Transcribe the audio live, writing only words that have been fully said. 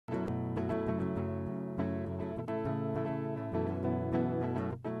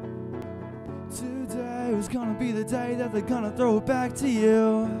was gonna be the day that they're gonna throw it back to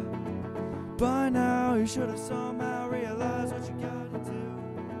you. By now you should have somehow realized what you gotta do.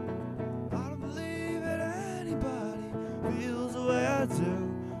 I don't believe that anybody feels the way I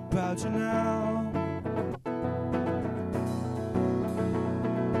do about you now.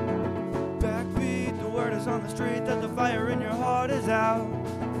 Backbeat, the word is on the street that the fire in your heart is out.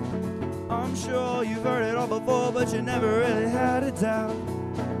 I'm sure you've heard it all before, but you never really had a doubt.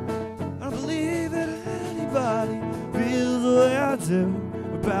 I don't believe that anybody feels the way I do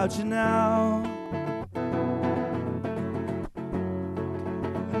about you now.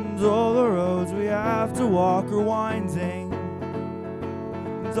 And all the roads we have to walk are winding,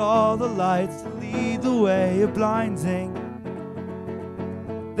 and all the lights that lead the way are blinding.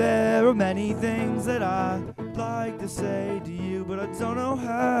 There are many things that I'd like to say to you, but I don't know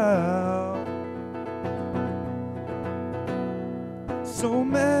how. So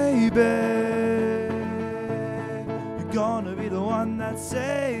maybe you're gonna be the one that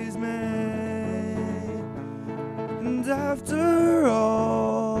saves me. And after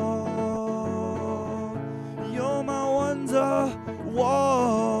all, you're my wonder-wall.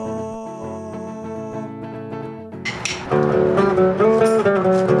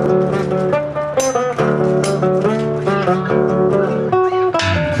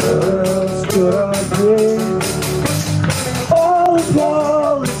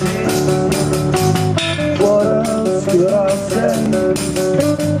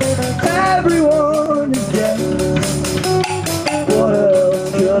 Everyone is dead. What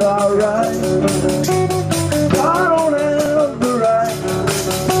else could I write? I don't have the right.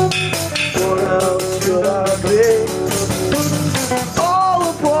 What else could I be? All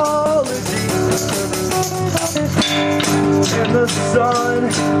apologies. In the sun,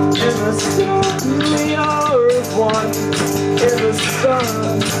 we are as one. In the sun,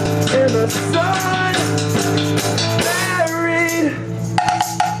 married.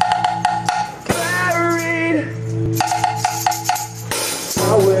 I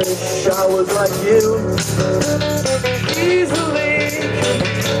wish I was like you, easily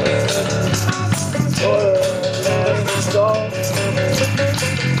convinced.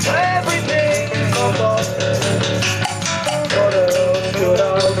 Everything is almost. What else could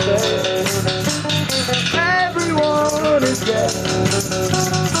I say? Everyone is dead.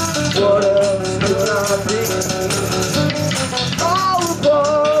 What else could I be? All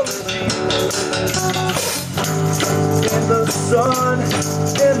apologies.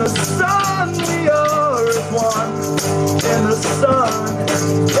 In the sun, we are as one. In the sun,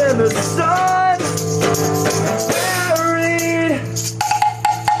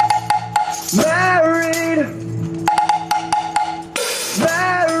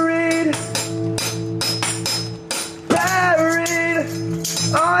 married,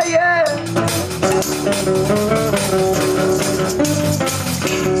 oh yeah.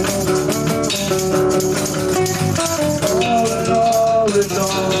 All in all is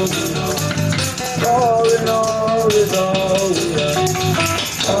all we are. All in all is all we are.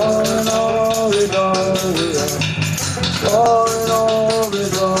 All in all is all we are. All in all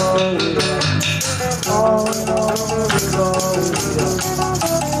is all we are. All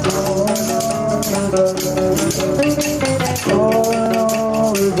in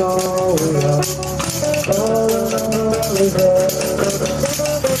all is all we are. All in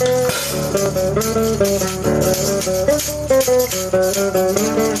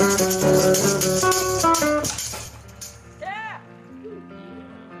all is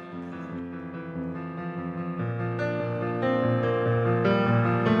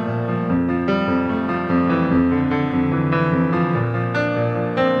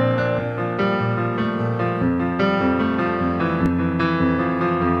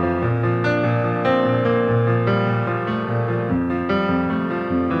all.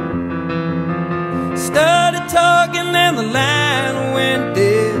 Started talking and the line went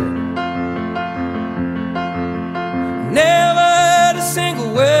dead. Never heard a single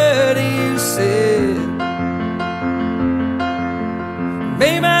word you said.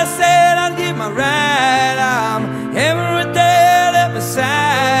 Baby, I said I'd give my right arm every day at my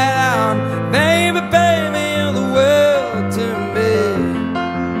side. Baby, baby, you're the world to me.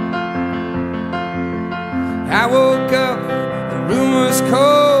 I woke up, the room was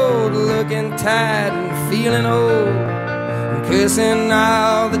cold, looking tired and feeling old, and cursing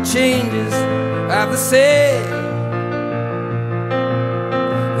all the changes of the sea.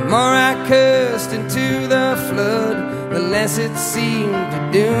 The more I cursed into the flood, the less it seemed to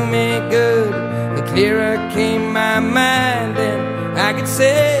do me good. The clearer came my mind and I could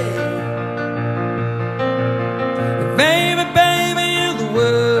say, baby, baby, you're the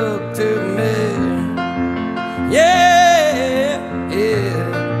world to me.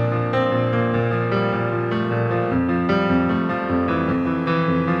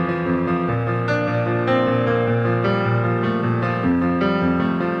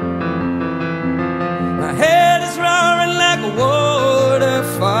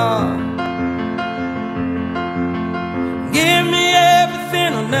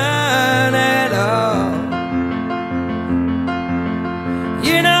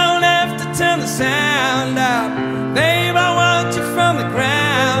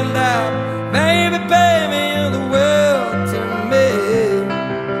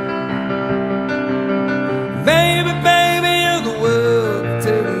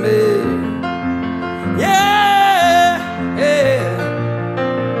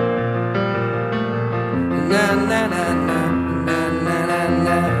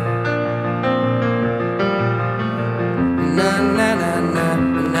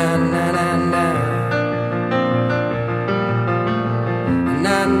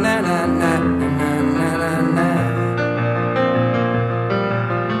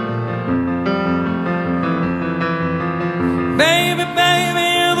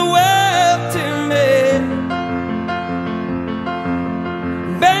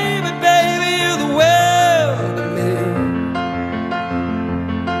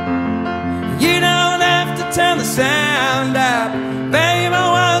 sound up. Babe, I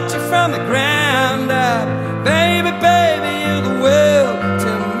want you from the ground up. Babe,